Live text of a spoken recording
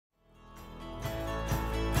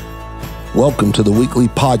Welcome to the weekly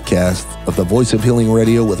podcast of the Voice of Healing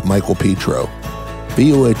Radio with Michael Petro.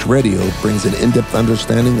 VOH Radio brings an in-depth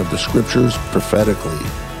understanding of the scriptures prophetically,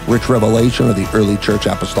 rich revelation of the early church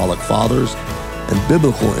apostolic fathers, and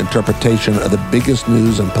biblical interpretation of the biggest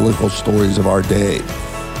news and political stories of our day.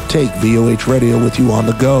 Take VOH Radio with you on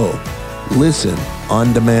the go. Listen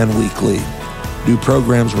on demand weekly. New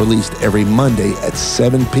programs released every Monday at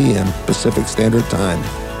 7 p.m. Pacific Standard Time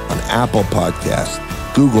on Apple Podcasts,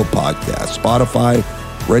 Google Podcasts, Spotify,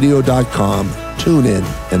 radio.com, TuneIn,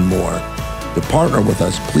 and more. To partner with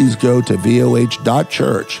us, please go to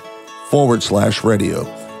voh.church/radio.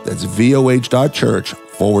 That's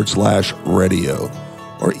voh.church/radio.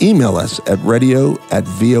 Or email us at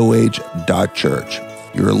radio@voh.church.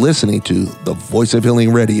 You're listening to the Voice of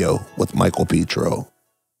Healing Radio with Michael Petro.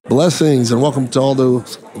 Blessings and welcome to all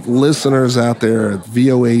those listeners out there at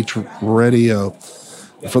VOH Radio.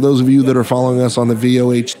 For those of you that are following us on the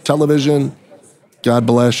VOH television, God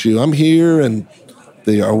bless you. I'm here in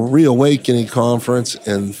the ReAwakening conference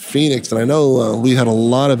in Phoenix, and I know we had a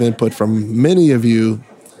lot of input from many of you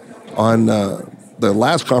on the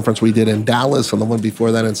last conference we did in Dallas and the one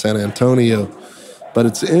before that in San Antonio. But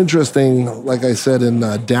it's interesting, like I said, in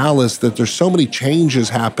Dallas, that there's so many changes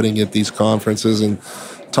happening at these conferences, and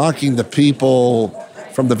talking to people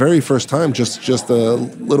from the very first time, just a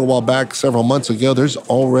little while back, several months ago, there's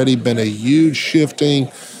already been a huge shifting.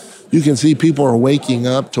 You can see people are waking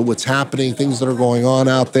up to what's happening, things that are going on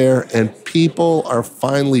out there, and people are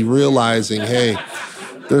finally realizing, hey,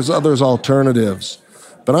 there's alternatives.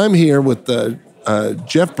 But I'm here with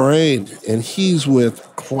Jeff Brain, and he's with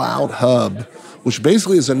CloutHub, which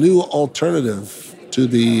basically is a new alternative to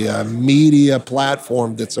the media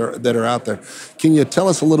platform that are out there. Can you tell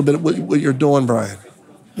us a little bit what you're doing, Brian?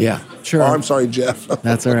 Yeah, sure. Oh, I'm sorry, Jeff.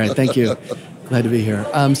 That's all right. Thank you. Glad to be here.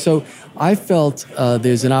 So I felt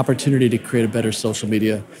there's an opportunity to create a better social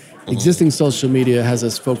media. Existing social media has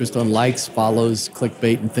us focused on likes, follows,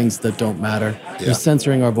 clickbait, and things that don't matter. Yeah. They're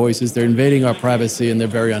censoring our voices, they're invading our privacy, and they're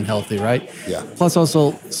very unhealthy, right? Yeah. Plus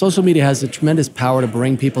also, social media has a tremendous power to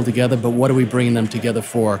bring people together, but what are we bringing them together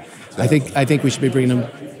for? Exactly. I think we should be bringing them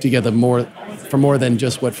together more than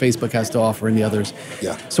just what Facebook has to offer and the others.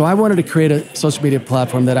 Yeah. So I wanted to create a social media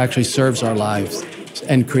platform that actually serves our lives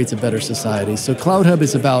and creates a better society. So CloutHub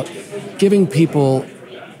is about giving people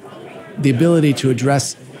the ability to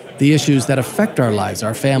address the issues that affect our lives,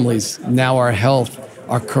 our families, now our health,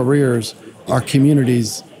 our careers, our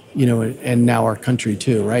communities, and now our country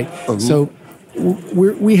too, right? Mm-hmm. So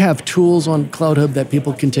we have tools on CloutHub that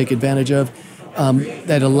people can take advantage of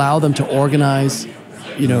that allow them to organize,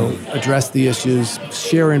 address the issues,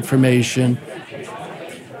 share information.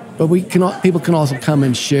 But people can also come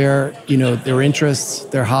and share, their interests,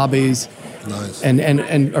 their hobbies, nice.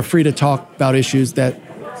 and are free to talk about issues that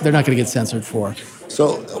they're not going to get censored for.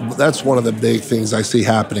 So that's one of the big things I see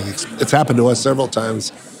happening. It's happened to us several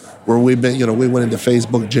times where we've been, we went into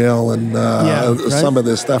Facebook jail and right? Some of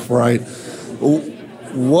this stuff, right?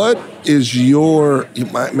 What is your,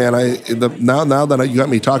 man, now that you got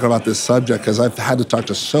me talking about this subject, because I've had to talk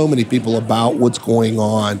to so many people about what's going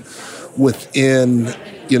on within,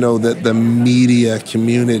 the media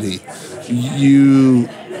community.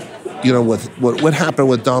 With what happened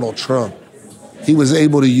with Donald Trump, he was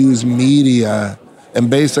able to use media and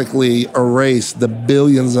basically erase the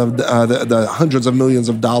billions of the hundreds of millions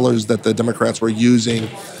of dollars that the Democrats were using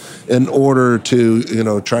in order to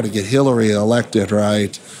try to get Hillary elected,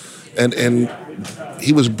 right? And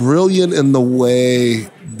he was brilliant in the way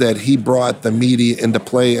that he brought the media into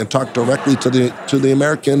play and talked directly to the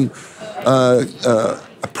American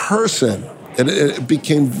person, and it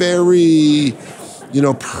became very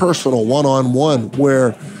personal, one-on-one,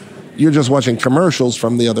 where you're just watching commercials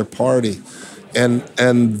from the other party. And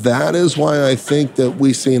that is why I think that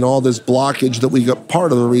we've seen all this blockage that we got.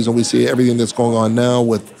 Part of the reason we see everything that's going on now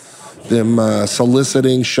with them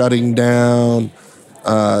soliciting, shutting down.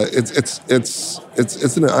 It's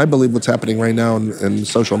I believe what's happening right now in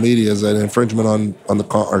social media is an infringement on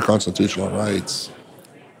our constitutional rights.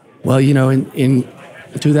 Well, in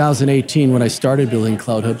 2018 when I started building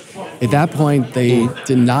CloutHub, at that point they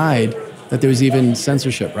denied that there was even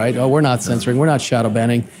censorship, right? Oh, we're not censoring, we're not shadow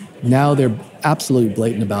banning. Now they're absolutely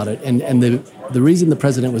blatant about it. And the reason the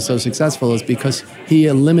president was so successful is because he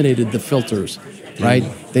eliminated the filters, right?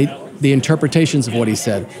 The interpretations of what he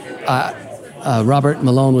said. Robert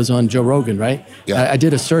Malone was on Joe Rogan, right? Yeah. I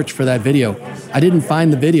did a search for that video. I didn't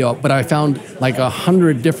find the video, but I found like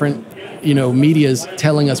 100 different, medias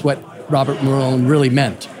telling us what Robert Malone really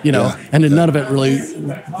meant, and none of it really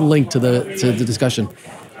linked to the discussion.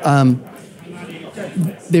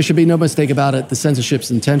 There should be no mistake about it. The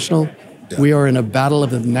censorship's intentional. We are in a battle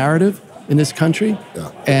of the narrative in this country,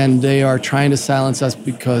 and they are trying to silence us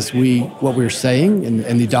because what we're saying,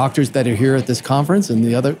 and the doctors that are here at this conference and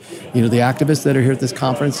the other, the activists that are here at this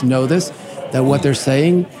conference know this, that what they're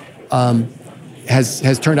saying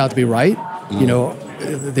has turned out to be right.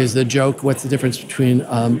 There's the joke, what's the difference between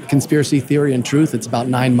conspiracy theory and truth? It's about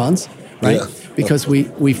 9 months, right? Yeah. Because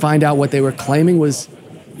we find out what they were claiming was,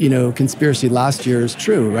 conspiracy last year is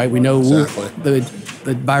true, right? We know exactly.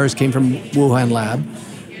 The virus came from Wuhan lab.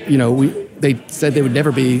 They said there would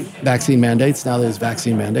never be vaccine mandates. Now there's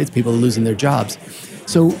vaccine mandates. People are losing their jobs.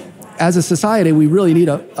 So as a society, we really need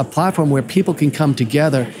a platform where people can come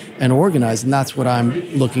together and organize, and that's what I'm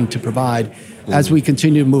looking to provide. As we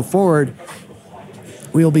continue to move forward,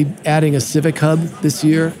 we'll be adding a civic hub this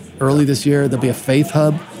year. Early this year, there'll be a faith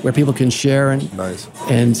hub where people can share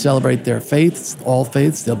and celebrate their faiths, all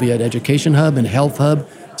faiths. There'll be an education hub and health hub,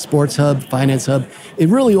 sports hub, finance hub. It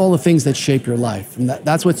really all the things that shape your life. And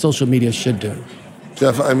that's what social media should do.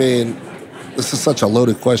 Jeff, this is such a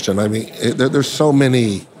loaded question. There's so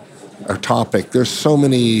many, there's so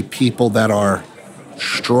many people that are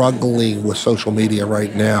struggling with social media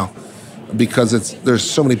right now because there's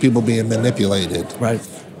so many people being manipulated. Right.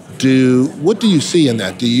 What do you see in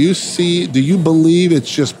that? Do you believe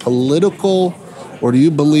it's just political, or do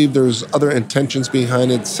you believe there's other intentions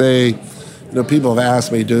behind it? Say, people have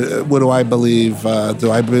asked me, what do I believe?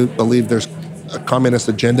 Do I believe there's a communist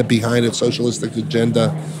agenda behind it, socialistic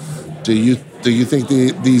agenda? Do you think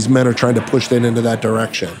these men are trying to push that into that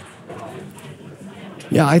direction?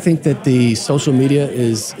 Yeah, I think that the social media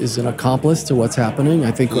is an accomplice to what's happening.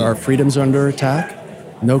 I think our freedoms are under attack.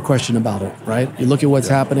 No question about it, right? You look at what's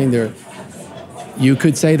happening there. You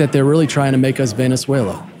could say that they're really trying to make us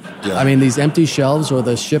Venezuela. Yeah. These empty shelves or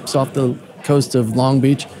the ships off the coast of Long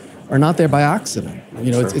Beach are not there by accident.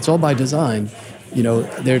 It's all by design.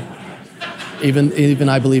 They're even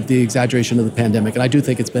I believe the exaggeration of the pandemic, and I do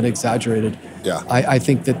think it's been exaggerated. Yeah. I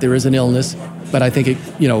think that there is an illness, but I think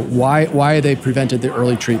why are they prevented the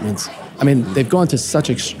early treatments? They've gone to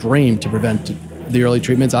such extreme to prevent the early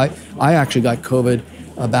treatments. I actually got COVID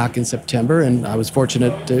back in September, and I was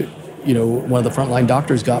fortunate to, one of the frontline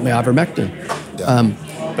doctors got me ivermectin. Yeah.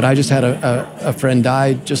 But I just had a friend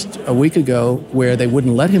die just a week ago where they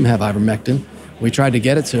wouldn't let him have ivermectin. We tried to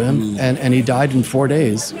get it to him, and he died in 4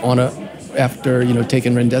 days after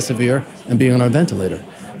taking remdesivir and being on a ventilator.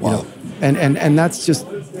 Wow. And that's just,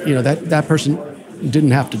 that person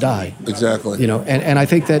didn't have to die. Exactly. And I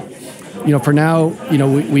think that, for now,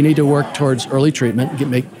 we need to work towards early treatment.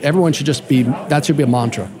 Everyone should that should be a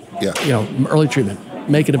mantra. Yeah. Early treatment,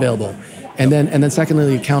 make it available. And then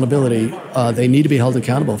secondly, accountability. They need to be held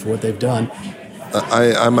accountable for what they've done.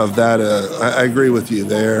 I'm of that. I agree with you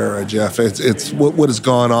there, Jeff. It's what has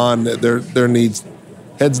gone on.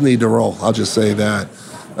 Heads need to roll. I'll just say that.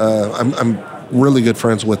 I'm really good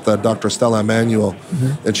friends with Dr. Stella Emanuel,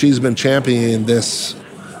 and she's been championing this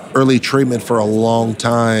early treatment for a long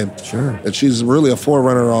time. Sure. And she's really a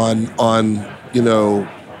forerunner on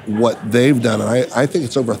what they've done. And I think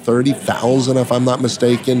it's over 30,000, if I'm not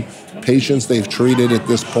mistaken, patients they've treated at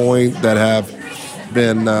this point that have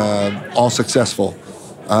been all successful.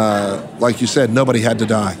 Like you said, nobody had to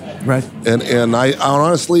die. Right. And I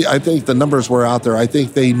honestly, I think the numbers were out there. I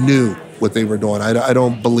think they knew what they were doing. I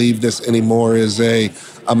don't believe this anymore is a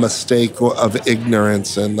mistake of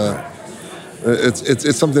ignorance, and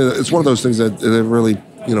it's something. It's one of those things that really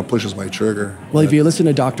pushes my trigger. Well, if you listen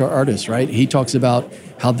to Dr. Ardis, right, he talks about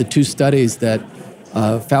how the two studies that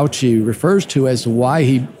Fauci refers to as why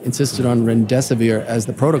he insisted on remdesivir as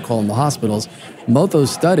the protocol in the hospitals. Both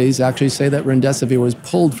those studies actually say that remdesivir was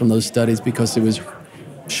pulled from those studies because it was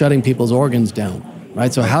shutting people's organs down.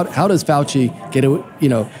 Right. So how does Fauci get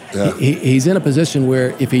it? He's in a position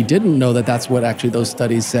where if he didn't know that that's what actually those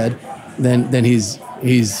studies said, then he's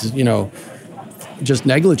just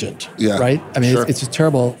negligent. Yeah. Right. Sure. It's just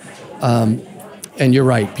terrible. And you're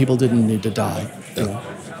right. People didn't need to die. Yeah.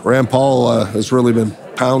 Rand Paul has really been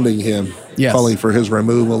pounding him, calling for his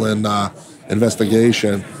removal and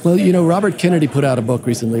investigation. Well, Robert Kennedy put out a book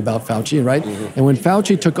recently about Fauci, right? Mm-hmm. And when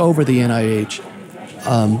Fauci took over the NIH.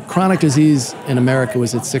 Chronic disease in America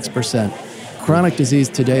was at 6%. Chronic disease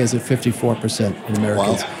today is at 54% in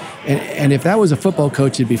Americans. Wow. And if that was a football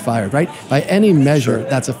coach, he'd be fired, right? By any measure,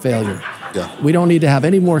 that's a failure. Yeah. We don't need to have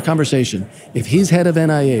any more conversation. If he's head of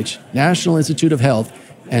NIH, National Institute of Health,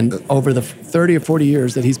 and over the 30 or 40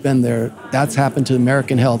 years that he's been there, that's happened to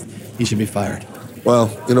American health, he should be fired. Well,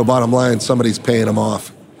 bottom line, somebody's paying him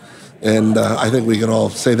off. And I think we can all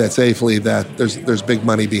say that safely, that there's big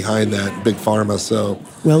money behind that, big pharma. So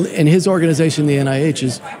Well, and his organization, the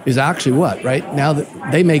NIH, is actually what, right? Now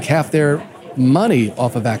that they make half their money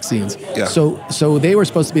off of vaccines. Yeah. So they were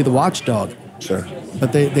supposed to be the watchdog. sure.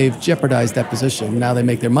 But they've jeopardized that position. Now they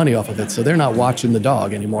make their money off of it. So they're not watching the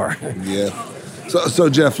dog anymore. Yeah. So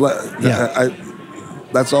Jeff, Yeah.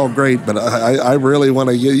 that's all great, but I really want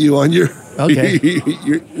to get you on your Okay.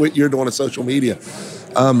 what you're doing on social media.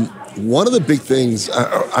 One of the big things,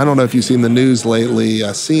 I don't know if you've seen the news lately,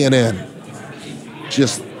 CNN,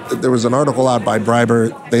 there was an article out by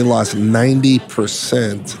Breitbart. They lost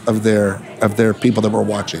 90% of their people that were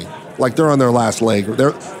watching. Like they're on their last leg.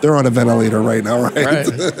 They're on a ventilator right now, right?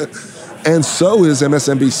 And so is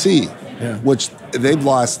MSNBC, which they've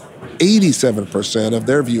lost 87% of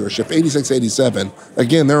their viewership, 86, 87.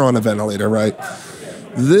 Again, they're on a ventilator, right?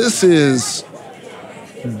 This is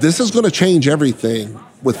going to change everything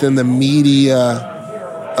within the media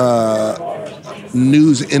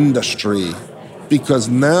news industry, because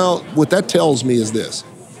now what that tells me is this: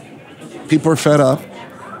 people are fed up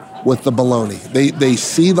with the baloney. They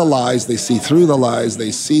see the lies, they see through the lies,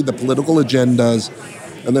 they see the political agendas,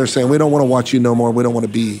 and they're saying, we don't want to watch you no more, we don't want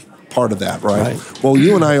to be part of that, right? Well,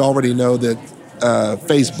 you and I already know that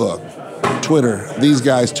Facebook, Twitter, these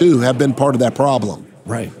guys too have been part of that problem.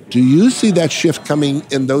 Right. Do you see that shift coming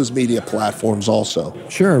in those media platforms also?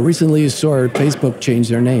 Sure. Recently you saw Facebook change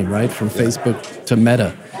their name, right? From Facebook to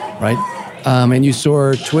Meta, right? And you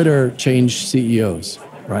saw Twitter change CEOs,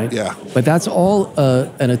 right? Yeah. But that's all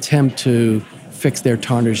an attempt to fix their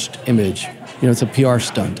tarnished image. It's a PR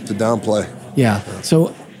stunt. To downplay. Yeah.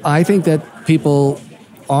 So I think that people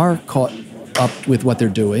are caught up with what they're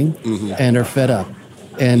doing and are fed up.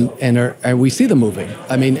 And we see them moving.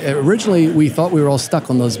 I mean, originally we thought we were all stuck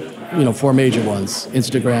on those, 4 major ones: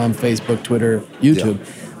 Instagram, Facebook, Twitter, YouTube. Yeah.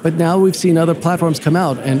 But now we've seen other platforms come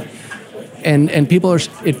out, and people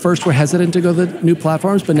at first were hesitant to go to the new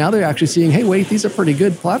platforms, but now they're actually seeing, hey, wait, these are pretty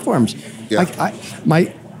good platforms. Yeah.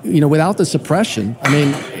 Without the suppression, I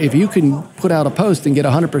mean, if you can put out a post and get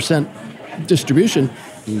 100% distribution,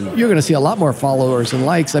 you're going to see a lot more followers and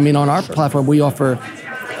likes. I mean, on our platform, we offer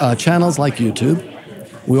channels like YouTube.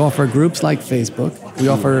 We offer groups like Facebook. We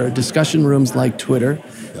offer discussion rooms like Twitter.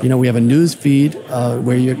 Yep. We have a news feed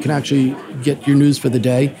where you can actually get your news for the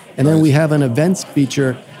day. And then we have an events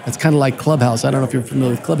feature that's kind of like Clubhouse. I don't know if you're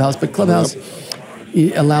familiar with Clubhouse, but Clubhouse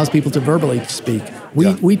allows people to verbally speak.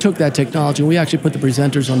 We took that technology and we actually put the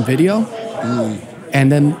presenters on video.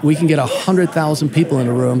 And then we can get 100,000 people in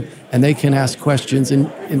a room and they can ask questions. And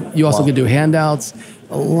you also can do handouts,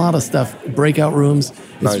 a lot of stuff, breakout rooms.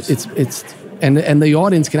 And the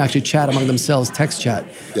audience can actually chat among themselves, text chat.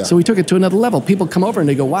 Yeah. So we took it to another level. People come over and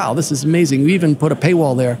they go, wow, this is amazing. We even put a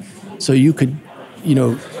paywall there so you could,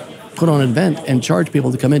 put on an event and charge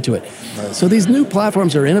people to come into it. Nice. So these new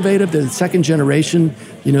platforms are innovative. They're the second generation.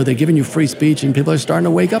 They're giving you free speech, and people are starting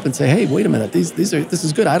to wake up and say, hey, wait a minute, this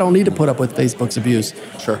is good. I don't need to put up with Facebook's abuse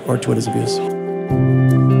or Twitter's abuse.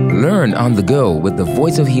 Learn on the go with the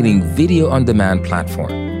Voice of Healing video on demand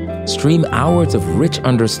platform. Stream hours of rich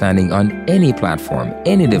understanding on any platform,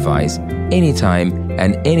 any device, anytime,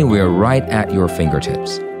 and anywhere right at your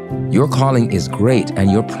fingertips. Your calling is great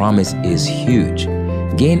and your promise is huge.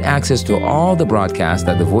 Gain access to all the broadcasts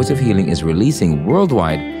that the Voice of Healing is releasing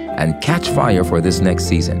worldwide and catch fire for this next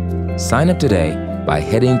season. Sign up today by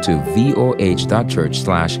heading to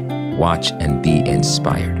voh.church/watch and be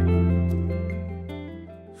inspired.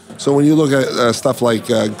 So when you look at stuff like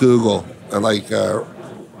Google,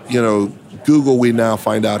 Google, we now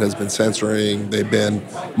find out, has been censoring. They've been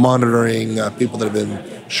monitoring people that have been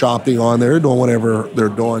shopping on there, doing whatever they're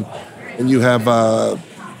doing. And you have,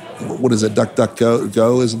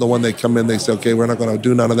 DuckDuckGo is the one they come in, they say, okay, we're not going to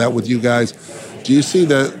do none of that with you guys. Do you see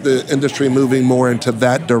the industry moving more into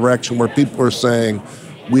that direction where people are saying,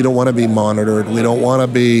 we don't want to be monitored, we don't want to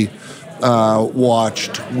be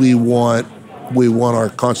watched, we want our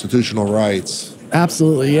constitutional rights?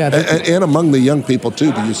 Absolutely, yeah. And among the young people,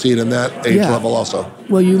 too. Do you see it in that age level also?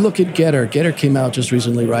 Well, you look at Getter. Getter came out just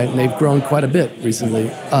recently, right? And they've grown quite a bit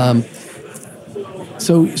recently.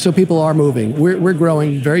 So people are moving. We're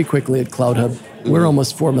growing very quickly at CloutHub. We're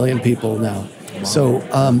almost 4 million people now. Wow. So,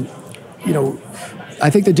 I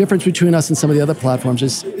think the difference between us and some of the other platforms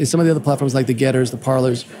is some of the other platforms like the Getters, the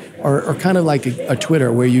Parlors, are kind of like a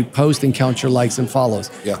Twitter where you post and count your likes and follows.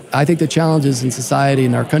 Yeah. I think the challenges in society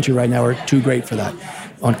in our country right now are too great for that.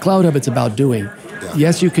 On CloutHub, it's about doing. Yeah.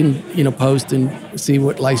 Yes, you can post and see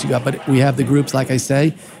what likes you got, but we have the groups, like I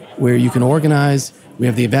say, where you can organize. We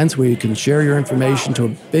have the events where you can share your information to a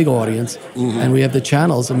big audience. And we have the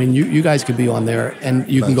channels. I mean, you guys could be on there, and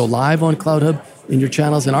you can go live on CloutHub in your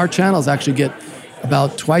channels. And our channels actually get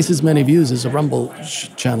about twice as many views as a Rumble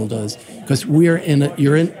channel does, because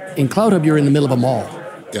in CloutHub, you're in the middle of a mall.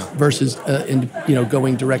 Versus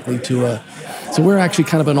going directly to a. So we're actually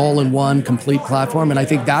kind of an all-in-one complete platform, and I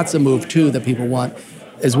think that's a move too that people want,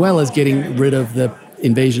 as well as getting rid of the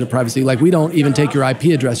invasion of privacy. Like, we don't even take your IP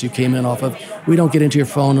address you came in off of. We don't get into your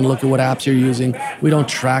phone and look at what apps you're using. We don't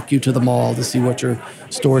track you to the mall to see what your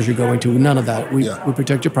stores you're going to. None of that. We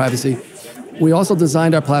protect your privacy. We also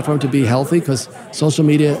designed our platform to be healthy, because social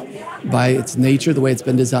media, by its nature, the way it's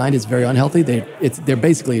been designed, is very unhealthy. They're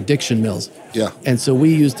basically addiction mills. And so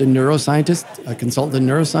we used a neuroscientist, a consultant in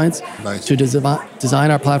neuroscience, to design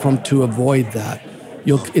our platform to avoid that.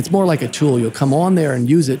 It's more like a tool. You'll come on there and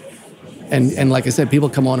use it. And like I said, people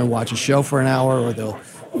come on and watch a show for an hour, or they'll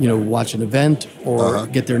watch an event or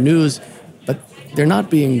get their news, but they're not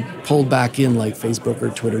being pulled back in like Facebook or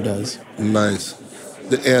Twitter does. Nice.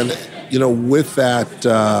 And with that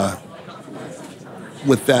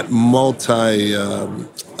multi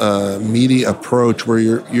media approach where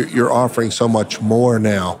you're offering so much more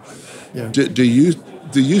now, do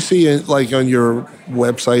you see it like on your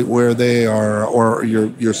website where they are, or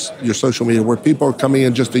your social media, where people are coming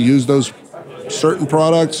in just to use those certain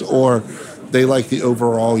products, or they like the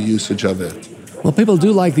overall usage of it? Well, people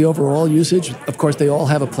do like the overall usage. Of course, they all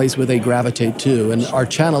have a place where they gravitate to, and our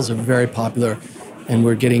channels are very popular. And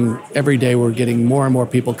every day we're getting more and more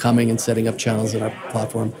people coming and setting up channels in our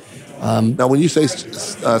platform. Now, when you say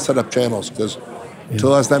set up channels, because to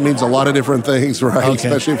us that means a lot of different things, right? Okay.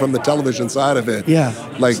 Especially from the television side of it.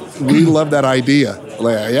 Like, we love that idea.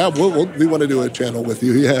 Like, we want to do a channel with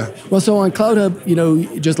you. Well, so on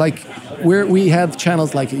CloutHub, just like we have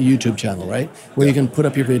channels like a YouTube channel, right, where you can put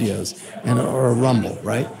up your videos, or a Rumble,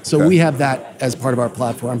 right? So we have that as part of our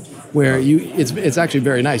platform, where it's actually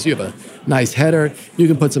very nice. You have a nice header. You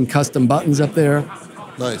can put some custom buttons up there.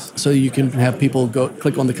 Nice. So you can have people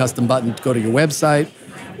click on the custom button to go to your website,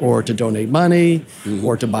 or to donate money,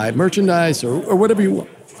 or to buy merchandise, or whatever you want.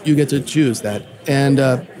 You get to choose that. And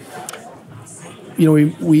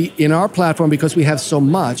we in our platform, because we have so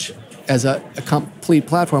much as a complete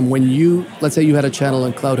platform, let's say you had a channel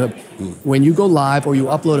on CloutHub, when you go live or you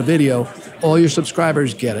upload a video, all your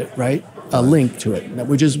subscribers get it, right? A link to it,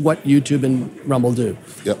 which is what YouTube and Rumble do.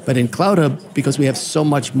 But in CloutHub, because we have so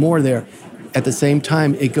much more there, at the same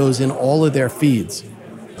time, it goes in all of their feeds.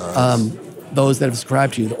 Nice. Those that have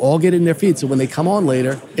subscribed to you, they all get in their feeds. So when they come on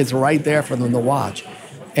later, it's right there for them to watch.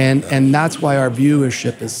 And that's why our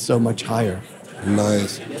viewership is so much higher.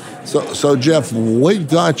 Nice. So Jeff, what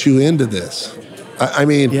got you into this? I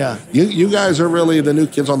mean, you guys are really the new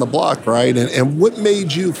kids on the block, right? And what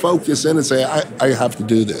made you focus in and say, I have to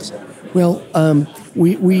do this? Well,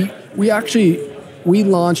 we actually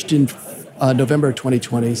launched in November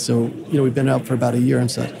 2020. So, we've been out for about a year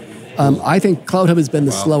and such. I think CloutHub has been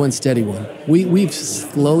the slow and steady one. We've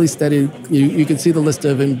slowly steadied. You can see the list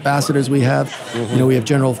of ambassadors we have. We have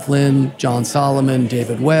General Flynn, John Solomon,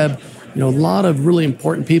 David Webb. A lot of really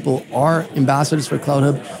important people are ambassadors for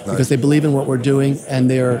CloutHub because they believe in what we're doing, and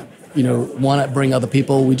they're, want to bring other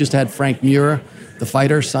people. We just had Frank Muir, the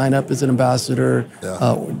fighter, sign up as an ambassador.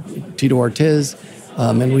 Tito Ortiz.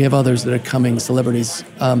 And we have others that are coming, celebrities.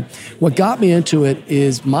 What got me into it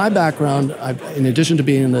is my background. In addition to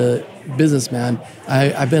being a businessman,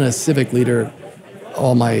 I've been a civic leader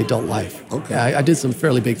all my adult life. Okay. I did some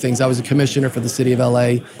fairly big things. I was a commissioner for the city of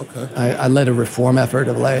LA. Okay. I led a reform effort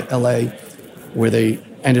of LA where they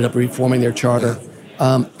ended up reforming their charter.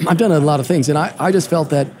 I've done a lot of things, and I just felt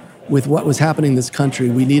that with what was happening in this country,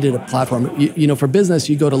 we needed a platform. For business,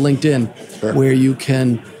 you go to LinkedIn where you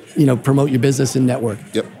can promote your business and network.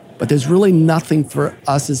 But there's really nothing for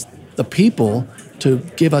us as the people to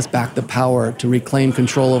give us back the power to reclaim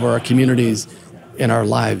control over our communities and our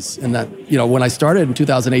lives. And that, when I started in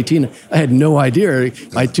 2018, I had no idea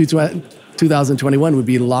by 2021 would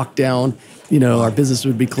be locked down. Our business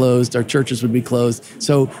would be closed, our churches would be closed.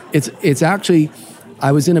 So it's actually,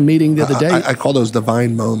 I was in a meeting the other day. I call those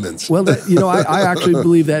divine moments. Well, I actually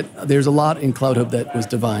believe that there's a lot in CloutHub that was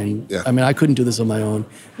divine. I mean, I couldn't do this on my own.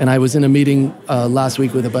 And I was in a meeting last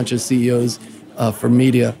week with a bunch of CEOs for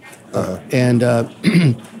media. And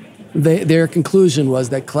their conclusion was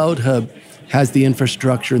that CloutHub has the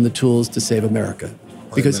infrastructure and the tools to save America.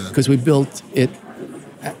 Because we built it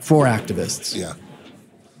for activists.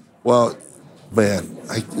 Well, man,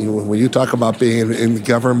 when you talk about being in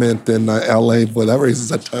government in LA, boy, that raises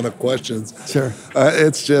a ton of questions. Sure.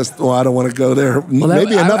 It's just, I don't want to go there. Well,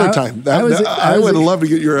 maybe another time. I would love to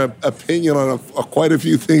get your opinion on quite a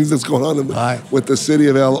few things that's going on with the city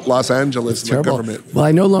of Los Angeles and the government. Well,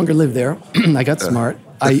 I no longer live there. I got smart.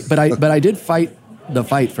 But I did fight the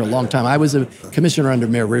fight for a long time. I was a commissioner under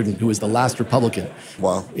Mayor Reardon, who was the last Republican.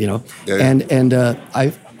 Wow. And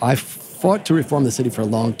I fought to reform the city for a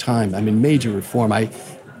long time. I mean, major reform. I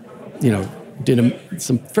did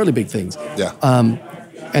some fairly big things. Yeah.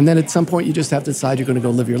 And then at some point, you just have to decide you're going to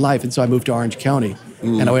go live your life. And so I moved to Orange County,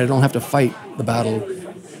 and I don't have to fight the battle.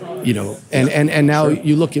 And now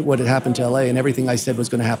you look at what had happened to LA, and everything I said was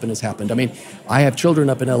going to happen has happened. I mean, I have children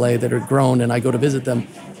up in LA that are grown, and I go to visit them,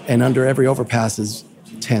 and under every overpass is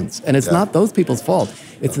tents. And it's not those people's fault.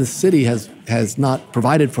 It's the city has not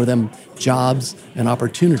provided for them jobs and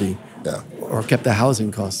opportunity. Yeah. Or kept the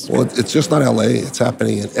housing costs. Well, it's just not LA. It's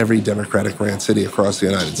happening in every Democratic-ran city across the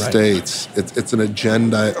United States. It's an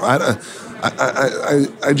agenda.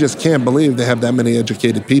 I just can't believe they have that many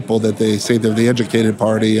educated people that they say they're the educated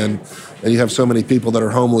party, and you have so many people that are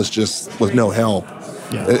homeless just with no help.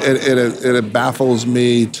 Yeah. It baffles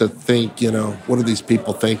me to think, what are these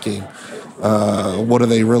people thinking? What are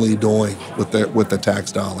they really doing with the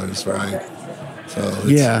tax dollars, right?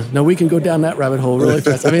 No, we can go down that rabbit hole really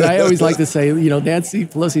fast. I mean, I always like to say, Nancy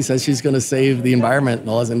Pelosi says she's going to save the environment and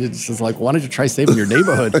all this, and it's just like, why don't you try saving your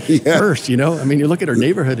neighborhood first? I mean, you look at her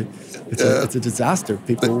neighborhood, it's a disaster.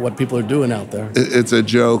 What people are doing out there. It's a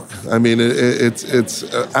joke. I mean, it's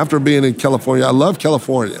after being in California, I love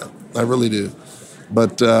California, I really do,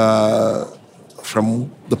 but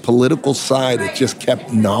from the political side, it just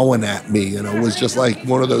kept gnawing at me. It was just like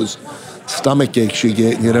one of those stomach aches you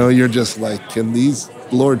get, you're just like, can these,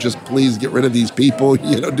 Lord, just please get rid of these people,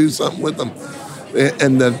 do something with them.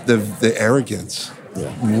 And the arrogance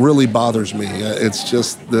really bothers me. It's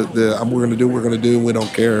just we're going to do what we're going to do, we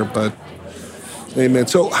don't care. But, amen.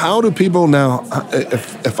 So how do people now,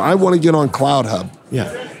 if I want to get on CloutHub,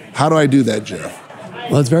 how do I do that, Jeff?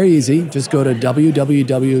 Well, it's very easy. Just go to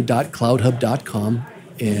www.clouthub.com,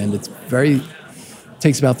 and it's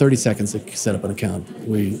takes about 30 seconds to set up an account.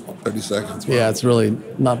 30 seconds. Wow. Yeah, it's really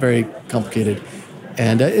not very complicated,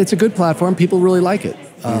 and it's a good platform. People really like it,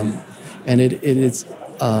 and it's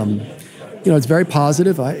it's very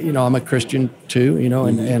positive. I'm a Christian too,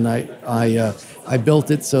 and I built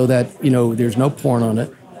it so that there's no porn on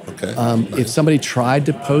it. Okay. Nice. If somebody tried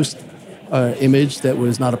to post an image that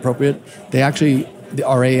was not appropriate,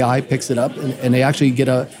 our AI picks it up, and they actually get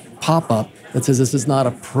a pop-up that says this is not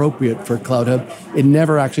appropriate for CloutHub. It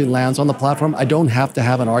never actually lands on the platform. I don't have to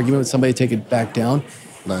have an argument with somebody to take it back down.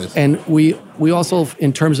 Nice. And we also,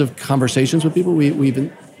 in terms of conversations with people,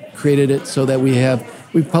 we've created it so that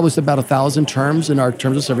we've published about 1,000 terms in our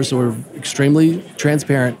terms of service, so we're extremely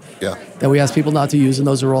transparent. Yeah. That we ask people not to use, and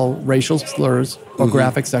those are all racial slurs or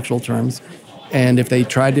graphic sexual terms. And if they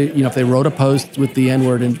tried to, if they wrote a post with the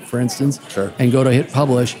N-word in, for instance, and go to hit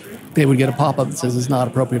publish, they would get a pop-up that says it's not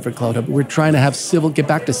appropriate for CloutHub. We're trying to have get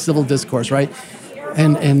back to civil discourse, right?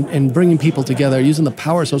 And bringing people together, using the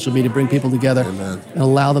power of social media to bring people together. Amen. And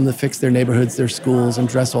allow them to fix their neighborhoods, their schools, and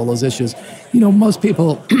address all those issues. Most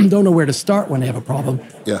people don't know where to start when they have a problem.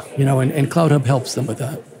 Yeah. And CloutHub helps them with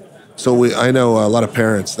that. So I know a lot of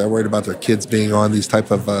parents, they're worried about their kids being on these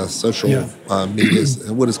type of social medias.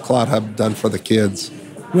 What has CloutHub done for the kids?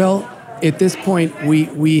 Well, at this point,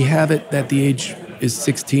 we have it that the age is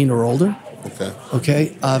 16 or older.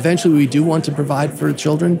 Okay. Eventually, we do want to provide for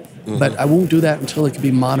children, but I won't do that until it can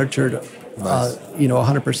be monitored,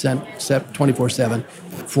 100%, 24/7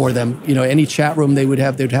 for them. Any chat room there'd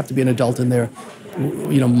have to be an adult in there,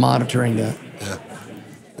 monitoring that. Yeah.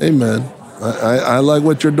 Amen. I like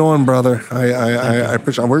what you're doing, brother. I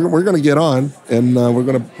appreciate it. We're going to get on, and we're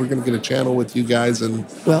going to get a channel with you guys, and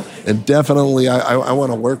definitely I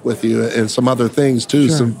want to work with you and some other things too.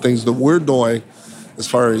 Sure. Some things that we're doing. As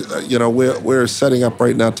far as, we're setting up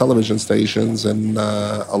right now television stations, and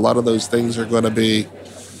a lot of those things are going to be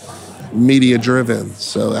media driven.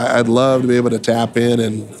 So I'd love to be able to tap in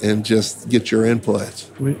and just get your input.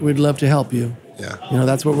 We'd love to help you. Yeah.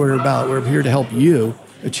 That's what we're about. We're here to help you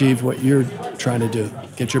achieve what you're trying to do.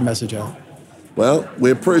 Get your message out. Well, we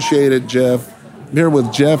appreciate it, Jeff. I'm here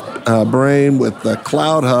with Jeff Brain with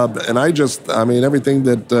CloutHub, and everything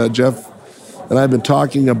that Jeff and I've been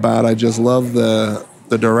talking about, I just love the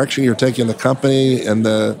direction you're taking the company, and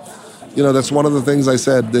that's one of the things I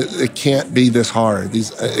said, that it can't be this hard.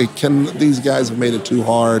 These guys have made it too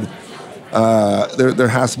hard. There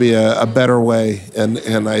has to be a better way,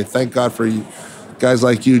 and I thank God for you guys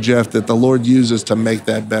like you, Jeff, that the Lord uses to make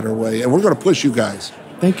that better way. And we're going to push you guys.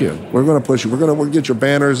 Thank you. We're going to push you. We're going to get your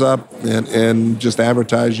banners up and just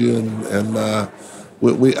advertise you. And I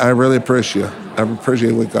really appreciate you. I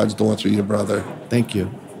appreciate what God's doing through you, brother. Thank you.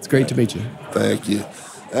 It's great to meet you. Thank you.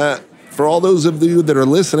 For all those of you that are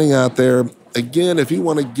listening out there, again, if you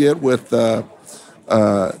want to get with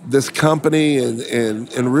this company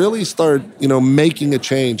and really start, making a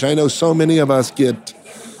change. I know so many of us get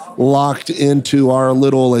locked into our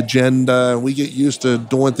little agenda. We get used to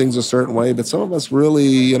doing things a certain way, but some of us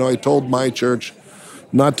really, I told my church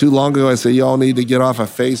not too long ago, I said, y'all need to get off of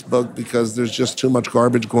Facebook because there's just too much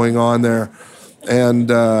garbage going on there.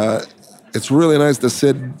 And it's really nice to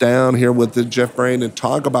sit down here with Jeff Brain and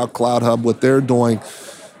talk about CloutHub, what they're doing.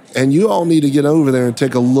 And you all need to get over there and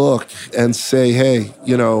take a look and say, hey,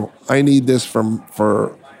 I need this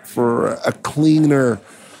for a cleaner,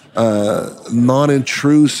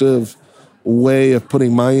 non-intrusive way of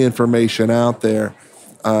putting my information out there.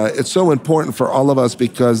 It's so important for all of us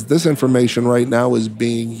because this information right now is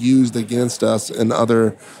being used against us in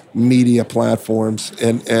other media platforms.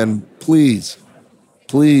 And please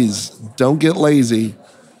don't get lazy.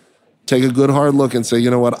 Take a good hard look and say,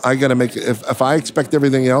 you know what, I got to make, if I expect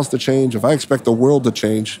everything else to change, if I expect the world to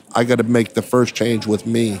change, I got to make the first change with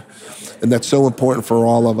me. And that's so important for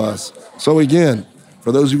all of us. So again,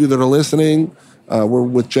 for those of you that are listening, we're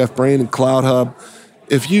with Jeff Brain and CloutHub.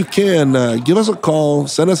 If you can, give us a call,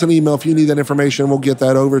 send us an email if you need that information. We'll get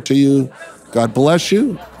that over to you. God bless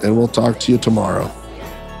you, and we'll talk to you tomorrow.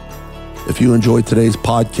 If you enjoyed today's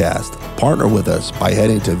podcast, partner with us by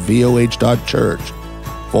heading to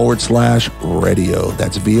voh.church/radio.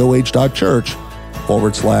 That's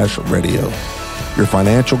voh.church/radio. Your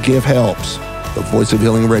financial gift helps the Voice of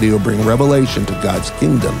Healing Radio bring revelation to God's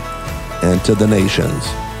kingdom and to the nations.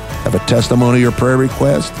 Have a testimony or prayer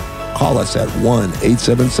request? Call us at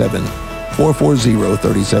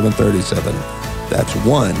 1-877-440-3737. That's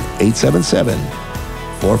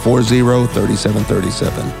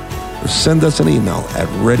 1-877-440-3737. Or send us an email at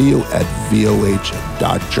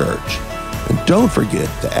radio@voh.church. And don't forget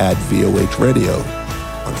to add VOH Radio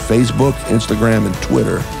on Facebook, Instagram, and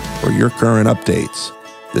Twitter for your current updates.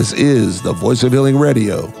 This is the Voice of Healing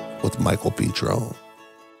Radio with Michael Petro.